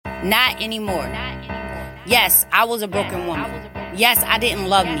Not anymore. Yes, I was a broken woman. Yes, I didn't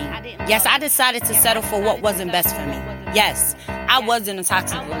love me. Yes, I decided to settle for what wasn't best for me. Yes, I was in a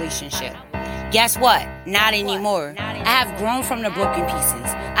toxic relationship. Guess what? Not anymore. I have grown from the broken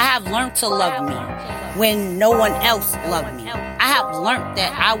pieces. I have learned to love me when no one else loved me. I have learned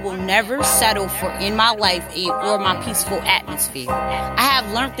that I will never settle for in my life or my peaceful atmosphere. I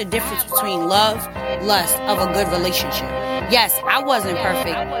have learned the difference between love, lust of a good relationship. Yes, I wasn't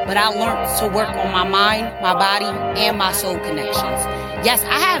perfect, but I learned to work on my mind, my body, and my soul connections. Yes,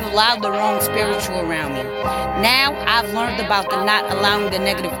 I have allowed the wrong spiritual around me. Now I've learned about the not allowing the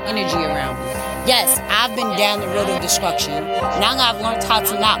negative energy around me. Yes, I've been down the road of destruction. Now I've learned how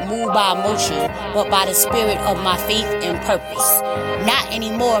to not move by emotion, but by the spirit of my faith and purpose. Not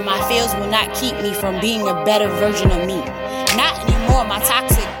anymore, my fears will not keep me from being a better version of me. Not anymore, my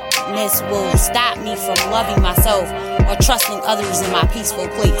toxicness will stop me from loving myself or trusting others in my peaceful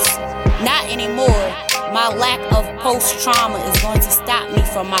place. Not anymore, my lack of post-trauma is going to stop me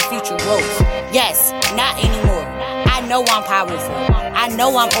from my future growth. Yes, not anymore. I know I'm powerful. I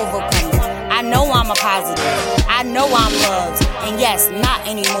know I'm overcoming. I know I'm a positive. I know I'm loved. And yes, not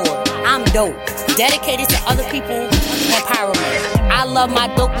anymore. I'm dope. Dedicated to other people's empowerment. I love my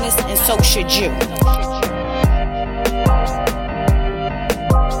dopeness and so should you.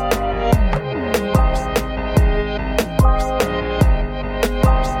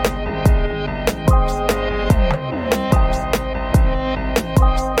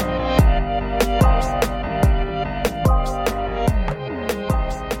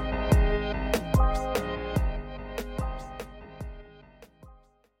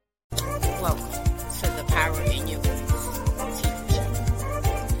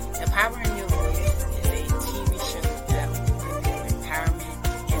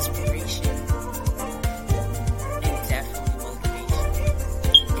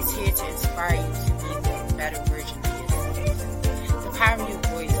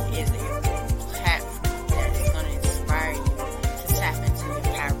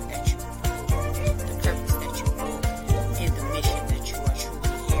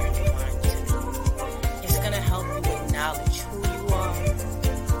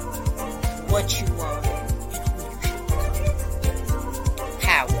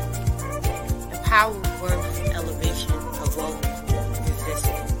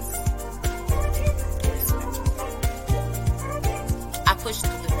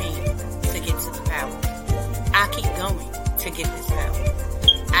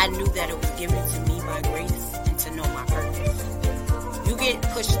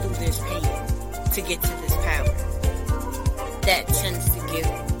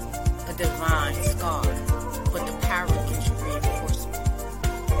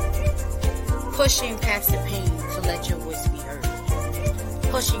 Pushing past the pain to let your voice be heard.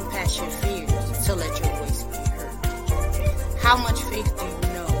 Pushing past your fears to let your voice be heard. How much faith do you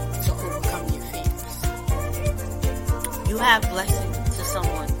know to overcome your fears? You have blessing to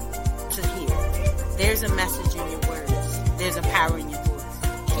someone to hear. There's a message in your words. There's a power in your voice.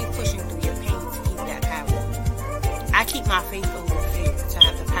 Keep pushing through your pain to keep that power. I keep my faith over fear to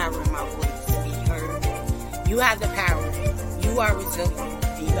have the power in my voice to be heard. You have the power. You are resilient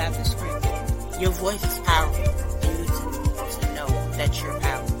and you have the strength. Your voice is powerful, and you need to know that you're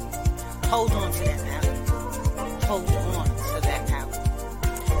powerful. Hold on to that power. Hold on to that power.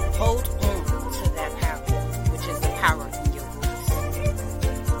 Hold on to that power, which is the power in your voice.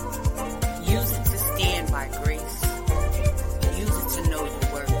 Use it to stand by grace. Use it to know your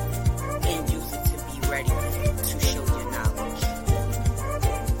worth, and use it to be ready to show your knowledge.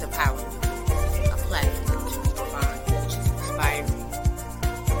 The power in your voice, a platform to be defined, which is inspiring.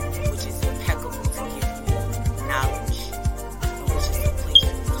 Knowledge, and which is the place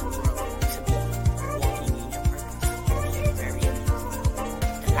to grow, to be walking in your purpose, being very amazing.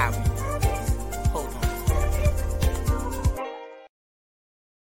 The power in your voice. Hold on to that.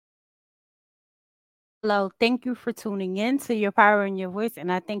 Hello, thank you for tuning in to Your Power in Your Voice,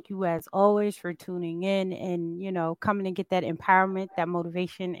 and I thank you as always for tuning in and coming to get that empowerment, that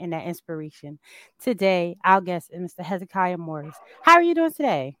motivation, and that inspiration. Today, our guest is Mr. Hezekiah Morris. How are you doing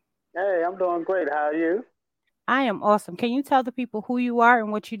today? Hey, I'm doing great. How are you? I am awesome. Can you tell the people who you are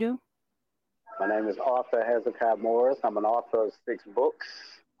and what you do? My name is Author Hezekiah Morris. I'm an author of 6 books.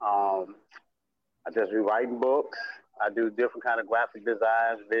 I just be writing books. I do different kind of graphic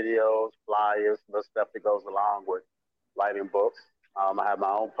designs, videos, flyers, the stuff that goes along with writing books. I have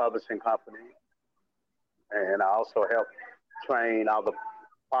my own publishing company, and I also help train other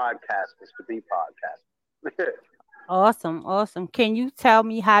podcasters to be podcasters. Awesome, awesome. Can you tell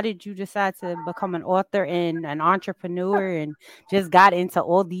me how did you decide to become an author and an entrepreneur and just got into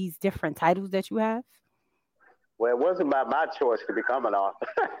all these different titles that you have? Well, it wasn't by my choice to become an author.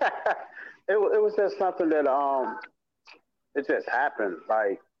 It was just something that it just happened.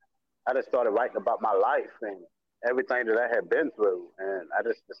 Like I just started writing about my life and everything that I had been through, and I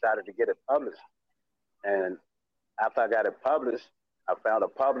just decided to get it published. And after I got it published, I found a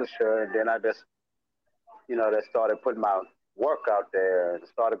publisher, and then I just, they started putting my work out there and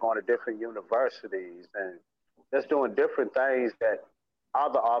started going to different universities and just doing different things that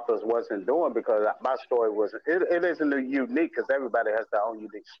other authors wasn't doing because my story wasn't. It isn't unique because everybody has their own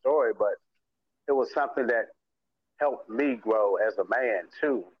unique story, but it was something that helped me grow as a man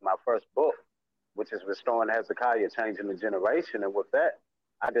too. My first book, which is Restoring Hezekiah, Changing the Generation, and with that,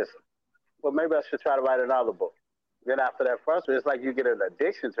 I just well maybe I should try to write another book. Then after that first one, it's like you get an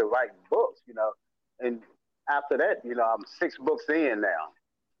addiction to writing books. And after that, I'm 6 books in now.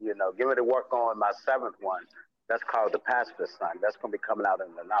 Give it to work on my 7th one. That's called The Pastor's Son. That's going to be coming out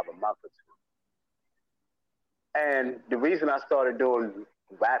in another month or two. And the reason I started doing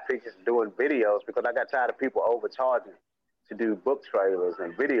graphics, doing videos, because I got tired of people overcharging to do book trailers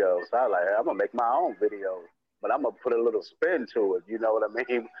and videos. So I was like, hey, I'm gonna make my own video, but I'm gonna put a little spin to it. You know what I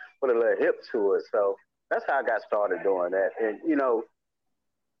mean? Put a little hip to it. So that's how I got started doing that. And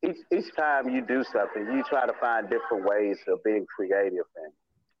each time you do something, you try to find different ways of being creative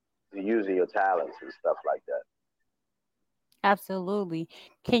and using your talents and stuff like that. Absolutely.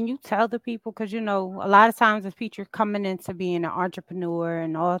 Can you tell the people, because a lot of times if people coming into being an entrepreneur,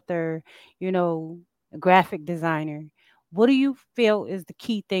 an author, a graphic designer, what do you feel is the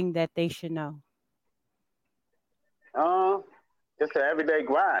key thing that they should know? Uh, it's an everyday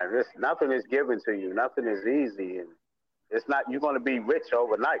grind. Nothing is given to you. Nothing is easy, and it's not you're going to be rich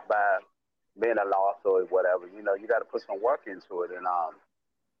overnight by being a author or whatever. You got to put some work into it, and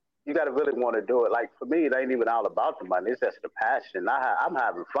you got to really want to do it. Like for me, it ain't even all about the money. It's just the passion. I'm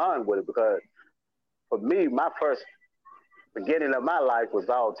having fun with it because for me, my first beginning of my life was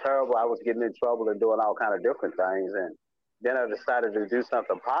all terrible. I was getting in trouble and doing all kind of different things, and then I decided to do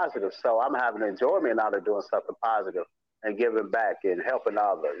something positive. So I'm having enjoyment out of doing something positive and giving back and helping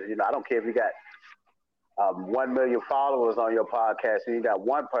others. I don't care if you got 1 million followers on your podcast and you got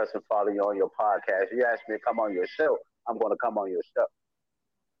one person following you on your podcast. You ask me to come on your show, I'm going to come on your show.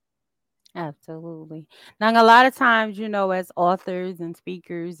 Absolutely. Now, a lot of times, as authors and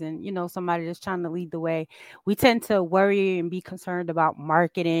speakers and, somebody that's trying to lead the way, we tend to worry and be concerned about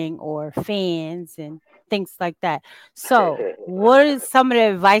marketing or fans and things like that. So, what is some of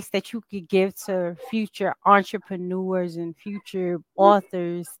the advice that you could give to future entrepreneurs and future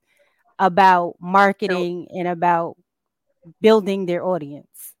authors about So, marketing and about building their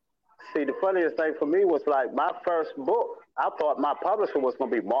audience? see, the funniest thing for me was like my first book. I thought my publisher was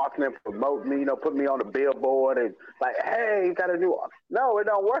going to be marketing, promote me, put me on the billboard and like, hey, you got to do. No, it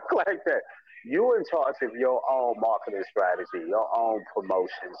don't work like that. You in charge of your own marketing strategy, your own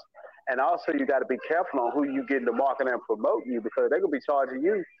promotions, and also you got to be careful on who you get to market and promote you because they're gonna be charging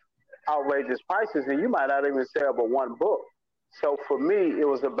you outrageous prices and you might not even sell but one book. So for me, it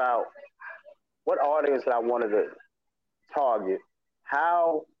was about what audience I wanted to target,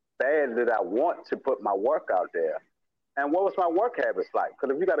 how bad did I want to put my work out there, and what was my work habits like?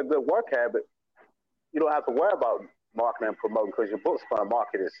 Because if you got a good work habit, you don't have to worry about marketing and promoting because your book's going to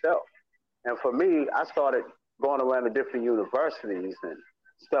market itself. And for me, I started going around to different universities and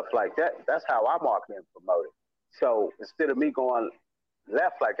stuff like that. That's how I market and promote it. So instead of me going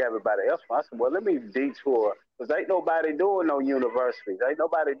left like everybody else, I said, well, let me detour because ain't nobody doing no universities. Ain't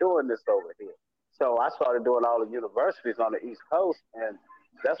nobody doing this over here. So I started doing all the universities on the East Coast, and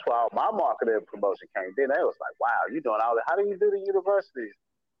that's where all my marketing and promotion came. Then they was like, wow, you doing all that. How do you do the universities?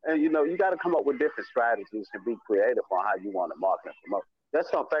 And you got to come up with different strategies and be creative on how you want to market and promote. That's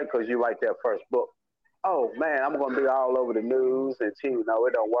something because you write that first book. Oh man, I'm going to be all over the news and TV. No,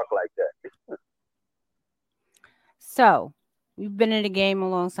 it don't work like that. So, you've been in the game a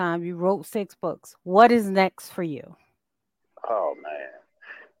long time. You wrote 6 books. What is next for you? Oh man,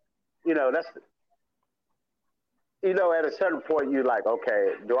 that's at a certain point you're like,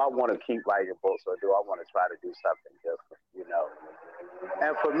 okay, do I want to keep writing books or do I want to try to do something different?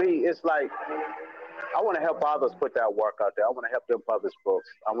 And for me, it's like I want to help others put that work out there. I want to help them publish books.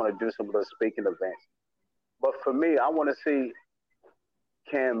 I want to do some of those speaking events. But for me, I want to see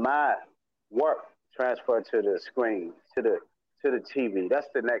can my work transfer to the screen, to the TV. That's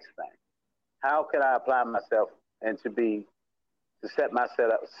the next thing. How can I apply myself and to set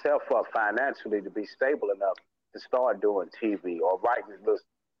myself up financially to be stable enough to start doing TV or writing those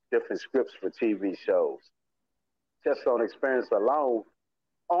different scripts for TV shows. just on experience alone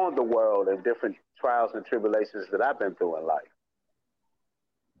on the world and different trials and tribulations that I've been through in life.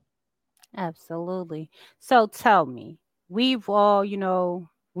 Absolutely. So tell me, we've all,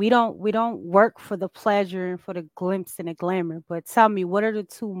 we don't work for the pleasure and for the glimpse and the glamour, but tell me, what are the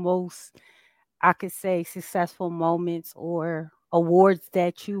two most, I could say, successful moments or awards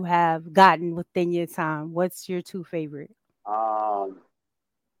that you have gotten within your time? What's your two favorite? Um,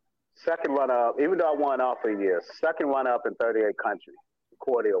 Second runner up, even though I won all 3 years, second runner up in 38 countries, the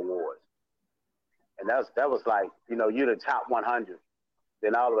Cordy Awards. And that was like, you're the top 100.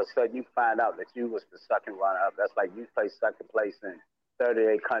 Then all of a sudden you find out that you was the second runner up. That's like you placed second place in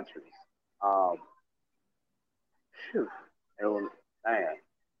 38 countries. Um, Shoot. And man,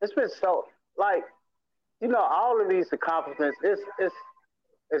 it's been so like all of these accomplishments.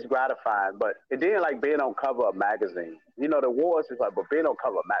 It's gratifying, but it didn't like being on cover of magazine. The awards is like, but being on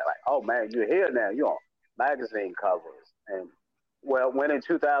cover of like, oh man, you're here now. You're on magazine covers, and well, winning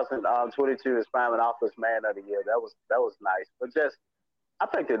 2022 as Prime and Office Man of the Year, that was nice. But just, I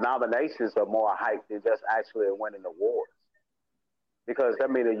think the nominations are more hype than just actually winning awards because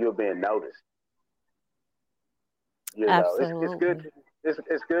that means that you're being noticed. It's good. Absolutely.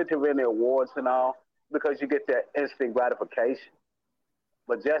 It's good to win the awards and all because you get that instant gratification.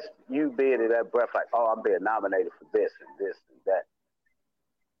 But just you being in that breath, like, oh, I'm being nominated for this and this and that.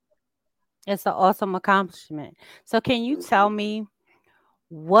 It's an awesome accomplishment. So can you tell Hmm. me,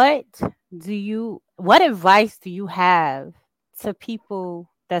 what what advice do you have to people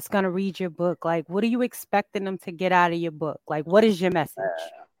that's going to read your book? Like, what are you expecting them to get out of your book? Like, what is your message?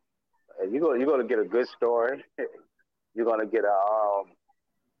 And you're gonna get a good story. You're gonna get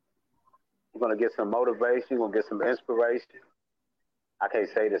you're gonna get some motivation. You're gonna get some inspiration. I can't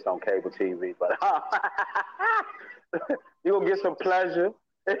say this on cable TV, but you're gonna get some pleasure.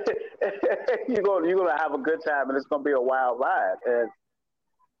 You're gonna have a good time, and it's gonna be a wild ride. And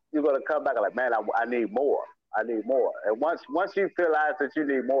you're gonna come back and like, man, I need more. I need more. And once you realize that you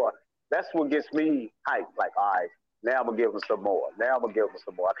need more, that's what gets me hyped. Like, all right, now I'm gonna give them some more. Now I'm gonna give them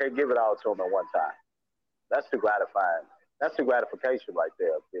some more. I can't give it all to them at one time. That's too gratifying. That's the gratification right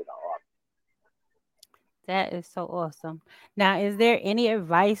there. That is so awesome. Now, is there any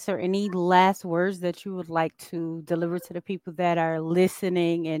advice or any last words that you would like to deliver to the people that are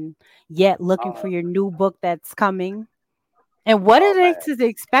listening and yet looking for Uh, your new book that's coming? And what are oh they man. to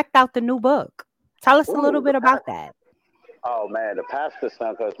expect out the new book? Tell us a little Ooh, the bit past. about that. Oh man, the pastor's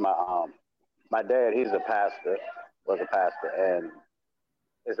son. Cause my dad, he's a pastor, was a pastor, and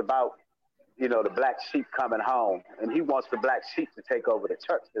it's about the black sheep coming home, and he wants the black sheep to take over the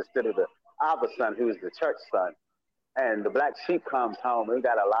church instead of the other son, who's the church son. And the black sheep comes home, and we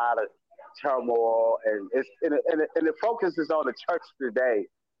got a lot of turmoil, and the focus is on the church today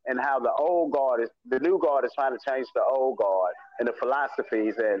and how the new guard is trying to change the old guard and the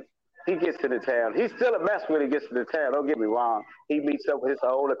philosophies. And he gets to the town. He's still a mess when he gets to the town. Don't get me wrong. He meets up with his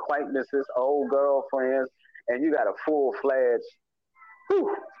old acquaintances, old girlfriends, and you got a full fledged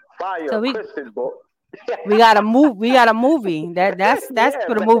fire So Christian book. we got a movie. That's Yeah,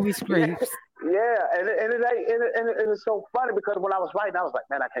 for the man. movie Yeah, screens. yeah, and it's so funny because when I was writing, I was like,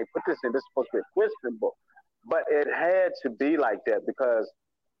 man, I can't put this in. This is supposed to be a Christian book, but it had to be like that because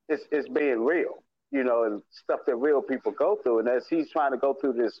it's being real, and stuff that real people go through. And as he's trying to go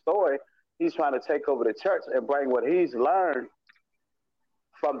through this story, he's trying to take over the church and bring what he's learned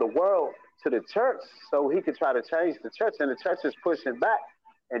from the world to the church, so he could try to change the church. And the church is pushing back.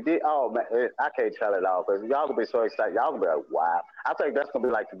 And oh man, I can't tell it all because y'all gonna be so excited. Y'all gonna be like, wow. I think that's gonna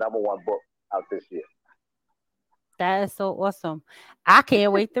be like the number one book out this year. That is so awesome. I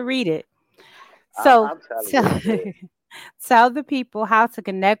can't wait to read it. I'm, So I'm telling you, tell, it's good. tell the people how to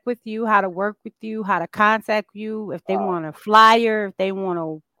connect with you, how to work with you, how to contact you, if they Uh, want a flyer, if they want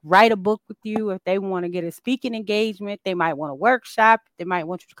to write a book with you, if they want to get a speaking engagement, they might want a workshop, they might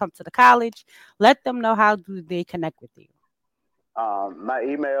want you to come to the college. Let them know, how do they connect with you. my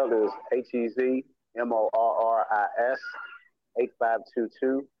email is HEZMORRIS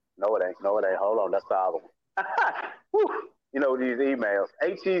 8522. No, it ain't. No, it ain't. Hold on. That's the other one. These emails.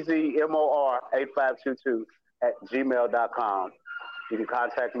 HEZMOR8522 at gmail.com. You can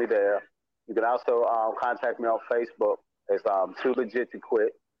contact me there. You can also contact me on Facebook. It's Too Legit to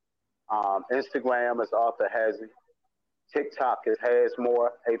Quit. Instagram is Author Hezzy. TikTok is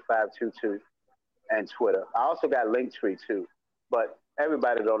Hezmore8522. And Twitter. I also got Linktree too, but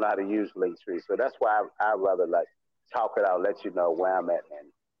everybody don't know how to use Linktree, so that's why I rather like talk it out, let you know where I'm at and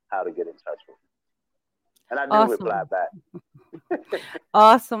how to get in touch with me. And I do reply Awesome. back.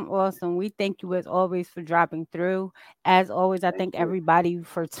 Awesome, awesome. We thank you as always for dropping through. As always, I Thank thank you. everybody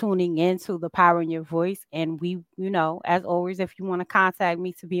for tuning in to the Power in Your Voice. And we, as always, if you want to contact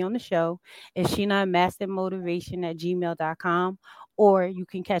me to be on the show, it's Sheena Master Motivation at gmail.com, or you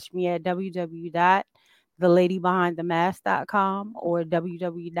can catch me at www.theladybehindthemask.com or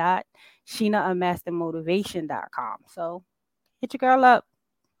www.sheenamastermotivation.com. So hit your girl up.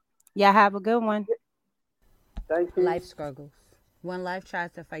 Yeah, have a good one. Thank Life you. struggles. When life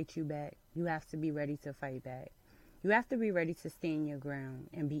tries to fight you back, you have to be ready to fight back. You have to be ready to stand your ground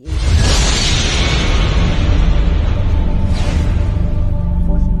and be able to.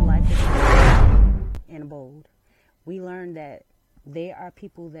 Unfortunately, life is and bold. We learned that there are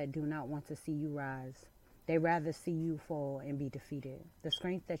people that do not want to see you rise. They rather see you fall and be defeated. The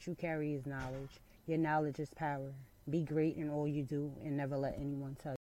strength that you carry is knowledge. Your knowledge is power. Be great in all you do and never let anyone tell you.